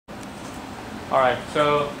Alright,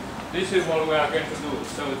 so this is what we are going to do.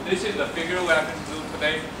 So this is the figure we are going to do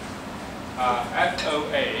today.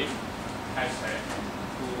 FOA assay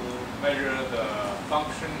to measure the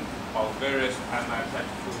function of various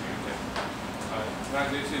MSH2 mutants. Like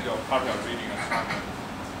this is your part of reading assignment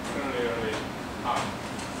early on.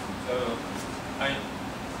 So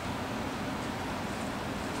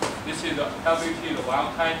this is the LBT, the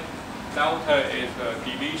wild type. Delta is the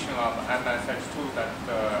deletion of MSH2 that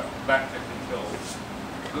the vector controls.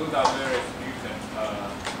 Those are various mutants.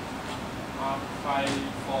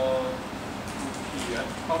 R542P,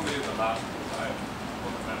 that's probably the last two, I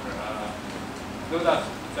don't remember. Those are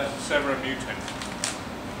just several mutants.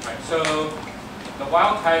 Right, so the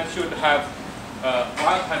wild type should have,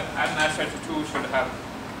 wild type MSH2 should have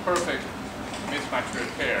perfect mismatch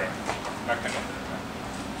repair mechanism.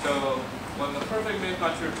 So when the perfect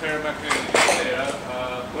mismatch repair mechanism is there,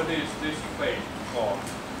 what is this plate for?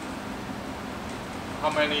 How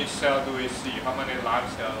many cells do we see? How many live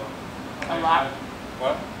cells? A lot.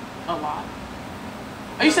 What? A lot.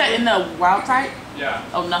 Oh, you said in the wild type? Yeah.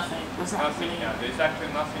 Oh, nothing. There's nothing. Yeah, there's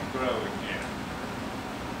actually nothing growing here.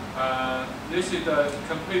 This is the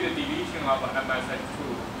complete deletion of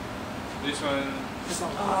MSH2. This one.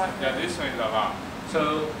 Yeah, this one is a lot.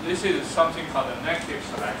 So this is something called a negative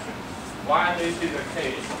selection. Why this is the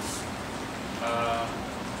case?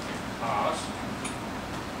 Because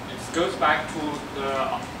it goes back to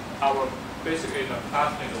our basically the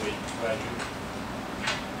plasmid weight value.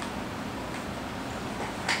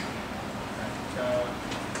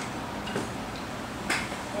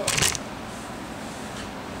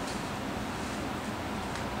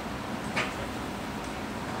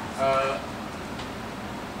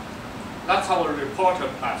 That's our reporter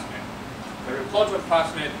plasmid. The reporter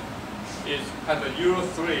plasmid has a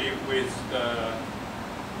Euro3 with the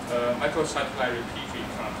microsatellite repeater in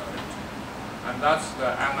front of it. And that's the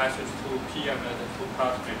MSH2 PMSH2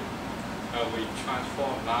 plasmid we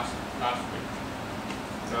transformed last week.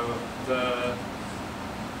 So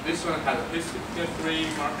this one has a history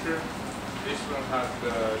marker. This one has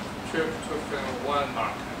the tryptophan 1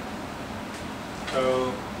 marker. So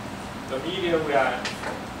the media we are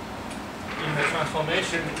in the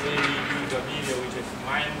transformation, we use a media which is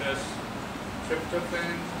minus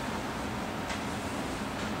tryptophan,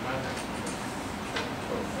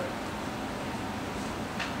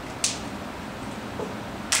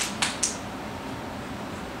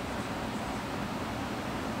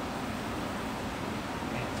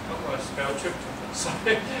 How do I spell tryptophan?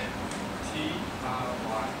 Sorry.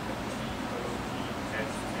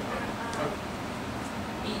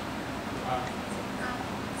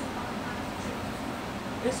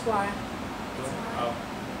 This why.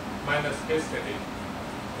 Minus histidine.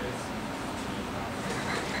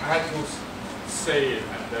 I had to say it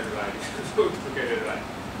and then write it to get it right.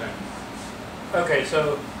 Okay,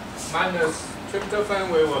 so minus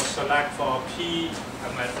tryptophan we will select for PMSH2.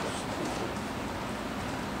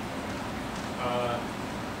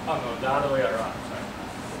 Oh no, the other way around, sorry.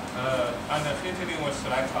 And the histidine will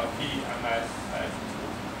select for PMSH2.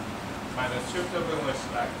 Minus tryptophan will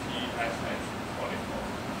select PSH44.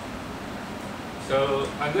 So,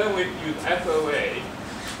 and then we use FOA.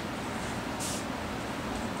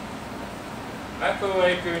 FOA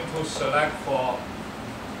is going to select for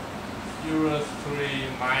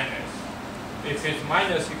Euro3 minus. If it's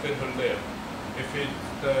minus, it's going to live. If it's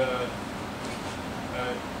the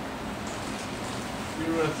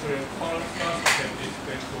Euro3 constant, it's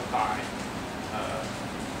going to die.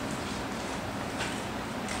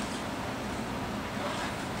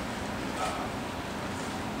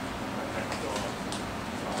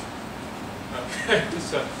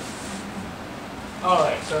 So, all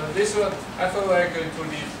right. So this one, FOA going to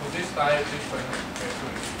lead to this side. This one going to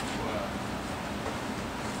lead to.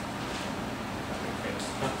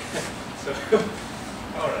 Okay. So,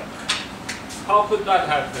 all right. How could that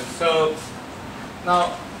happen? So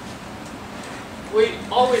now we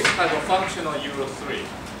always have a functional Euro3.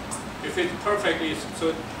 If it's perfect,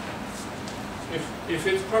 so if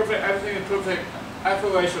it's perfect, everything is perfect.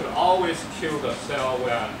 FOA should always kill the cell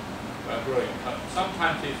when growing.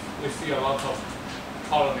 Sometimes we see a lot of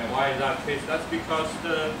colony. Why is that case? That's because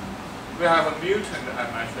we have a mutant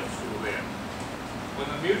MSH2 there. When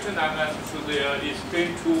the mutant MSH2 there is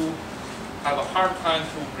going to have a hard time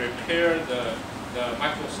to repair the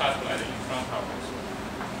microsatellite in front of it.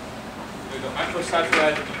 With the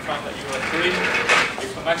microsatellite in front of Euro3,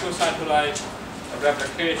 if the microsatellite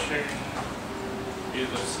replication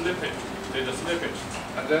is a slippage, and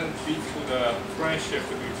then lead to the frame shift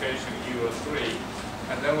mutation Euro3,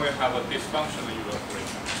 and then we have a dysfunctional Euro3.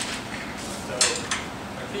 So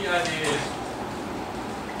the key idea is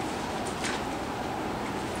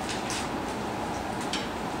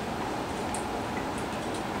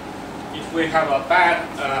we have a bad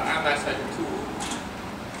MSH2.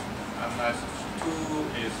 MSH2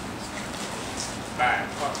 is bad.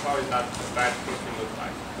 How is that a bad protein look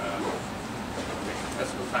like? Okay,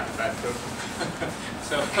 let's look at bad protein.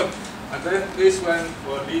 So, and then this one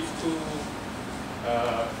will lead to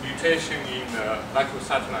mutation in the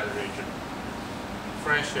microsatellite region,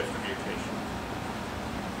 frame shift mutation.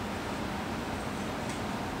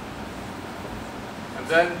 And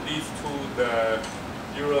then leads to the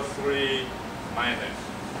Euro 3 minus,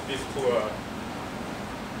 leads to a.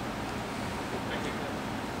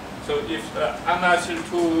 So if the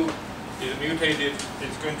MSH2 is mutated,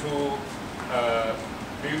 it's going to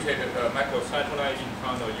mutate the microsatellite in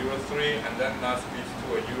terms of Euro 3, and then that leads to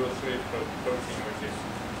a Euro 3 protein which is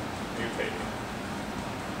mutated.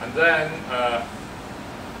 And then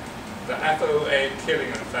the FOA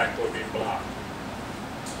killing effect will be blocked.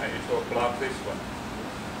 And it will block this one.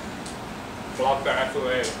 Block the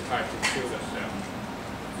FOA effect to kill the cell.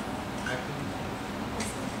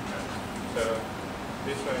 So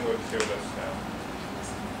this one will kill the cell.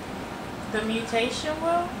 The mutation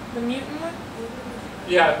will? The mutant one?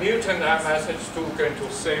 Yeah, mutant MSH2 going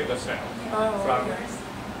to save the cell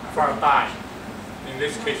from dying. In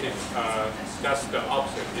this case, it's just the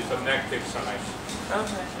opposite. It's a negative selection.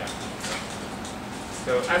 Okay. Yeah.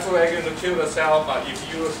 So FOA is going to kill the cell, but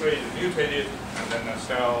if Euro 3 is mutated, and then the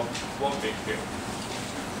cell won't be killed.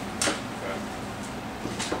 So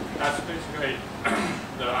that's basically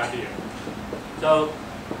the idea. So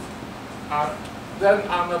then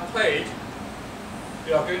on the plate,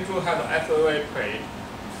 you are going to have an FOA plate.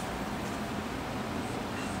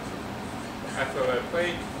 FOA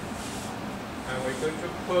plate, and we're going to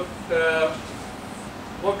put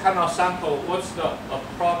what kind of sample, what's the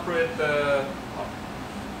appropriate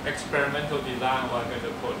experimental design we're going to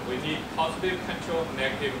put. We need positive control,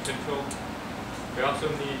 negative control. We also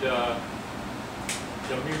need the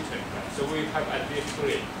mutant. Right? So we have at least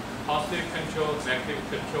 3. Positive control, negative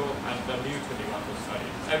control, and the mutant you want to study.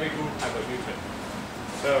 Every group has a mutant.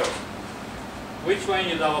 So, which one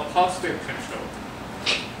is our positive control?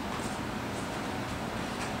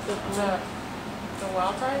 The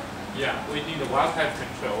wild type? Yeah, we need the wild type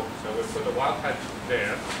control. So we put the wild type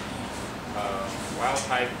there. Wild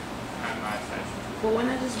type and MSH2. But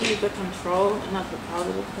wouldn't that just be the control and not the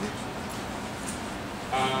positive control?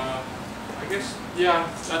 I guess, yeah,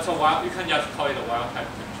 that's a wild, you can just call it a wild type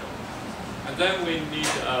control. And then we need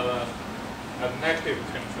a negative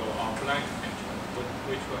control or blank control.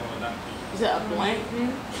 Which one would that be? Is it a blank?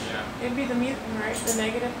 Yeah. It'd be the mutant, right? The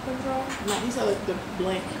negative control? No, you said like the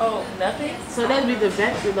blank. Oh, nothing? So that'd be the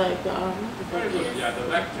vector, like the Very good, yeah, the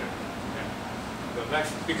vector. Yeah. The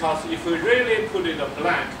vector. Because if we really put it a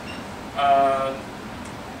blank,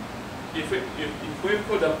 if we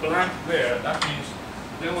put a blank there, that means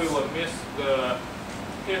then we will miss the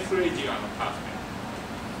K3 gene on the plasmid.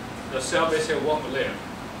 The cell basically won't live.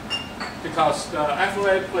 Because the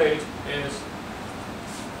FOA plate is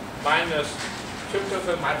minus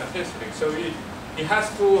tryptophan minus histidine. So it has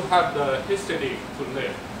to have the histidine to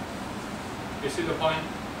live. You see the point?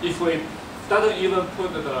 If we doesn't even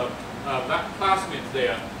put the plasmid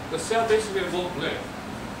there, the cell basically won't live.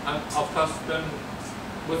 And of course, then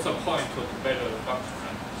what's the point to better the function?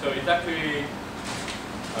 Right? So it's actually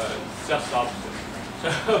just the opposite.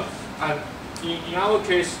 So, and in our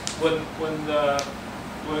case,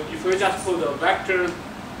 if we just put a vector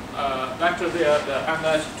there, the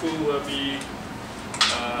MSH2 will be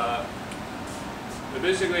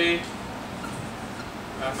basically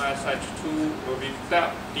MSH2 will be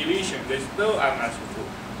that deletion. There's no MSH2.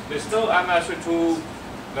 There's no MSH2.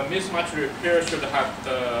 The mismatch repair should have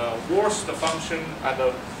the worst function, and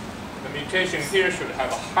the mutation here should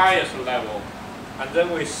have a highest level, and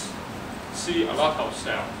then we see a lot of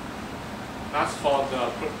cells. That's for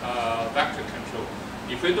the vector control.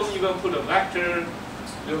 If we don't even put a vector,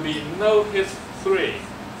 there will be no his3.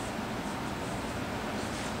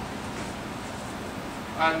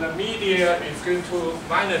 And the media is going to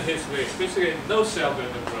minus his3. Basically, no cell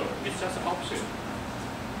going to grow. It's just the opposite.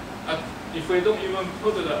 And if we don't even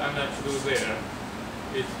put the MSH2 there,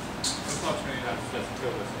 unfortunately that's just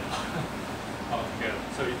kill the cell altogether.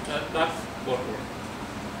 So that won't work.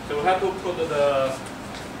 So we have to put the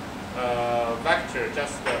vector,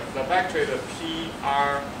 just the vector, the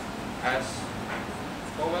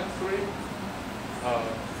PRS413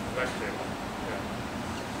 vector. Yeah.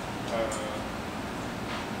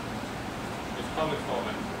 It's probably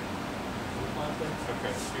 413.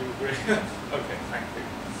 Okay, you agree? Okay, thank you.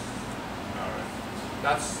 Alright.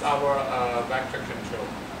 That's our vector control.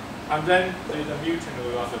 And then there's a mutant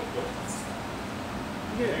we want to put.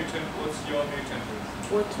 Yeah. Mutant, what's your mutant?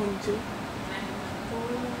 422.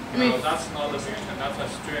 No, that's not the mutant. That's a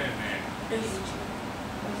strain name.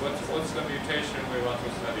 What's the mutation we want to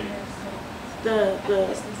study?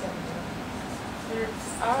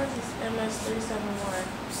 Ours is MS371.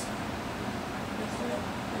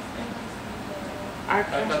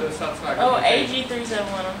 That sounds like Oh, a mutation.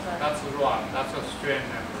 AG371, I'm sorry. That's wrong. That's a strain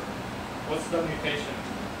number. What's the mutation?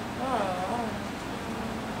 Oh.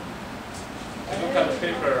 If you look at the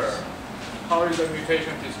paper, how is the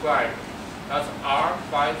mutation described? That's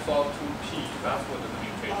R542P. That's what the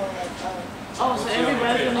mutation is. Oh, so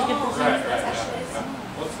everybody's gonna get the same. Right.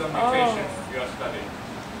 What's the mutation you are studying?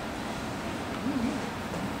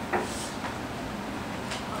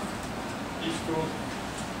 Each group,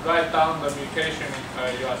 write down the mutation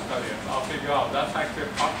you are studying. I'll figure out. That's actually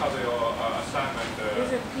part of your assignment.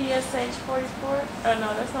 Is it PSH44? Oh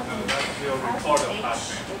no, that's not. No, that's your report of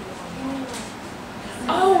passing.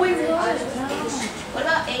 Oh, wait, what? What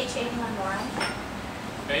about H81Y?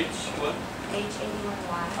 H what?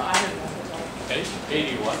 H81Y.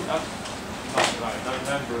 H81. That's not right. I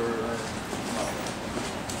remember.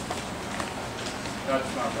 That's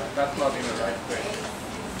not right. That's not in the right place.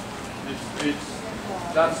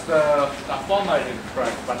 That's the format is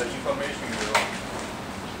correct, but the information is wrong.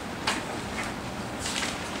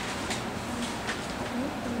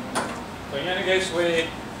 So in any case, we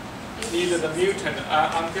need the mutant.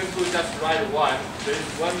 I'm going to just write one. There is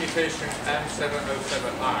one mutation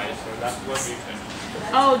M707I, so that's one mutant.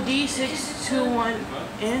 Oh,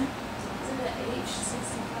 D621N?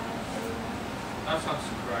 That sounds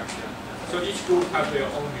correct, yeah. So each group has their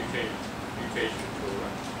own mutation too.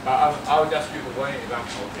 I'll just use one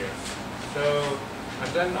example here. So, and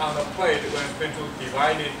then on the plate, we're going to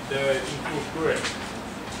divide it into groups.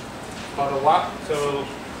 For the what? So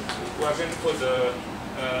we're going to put the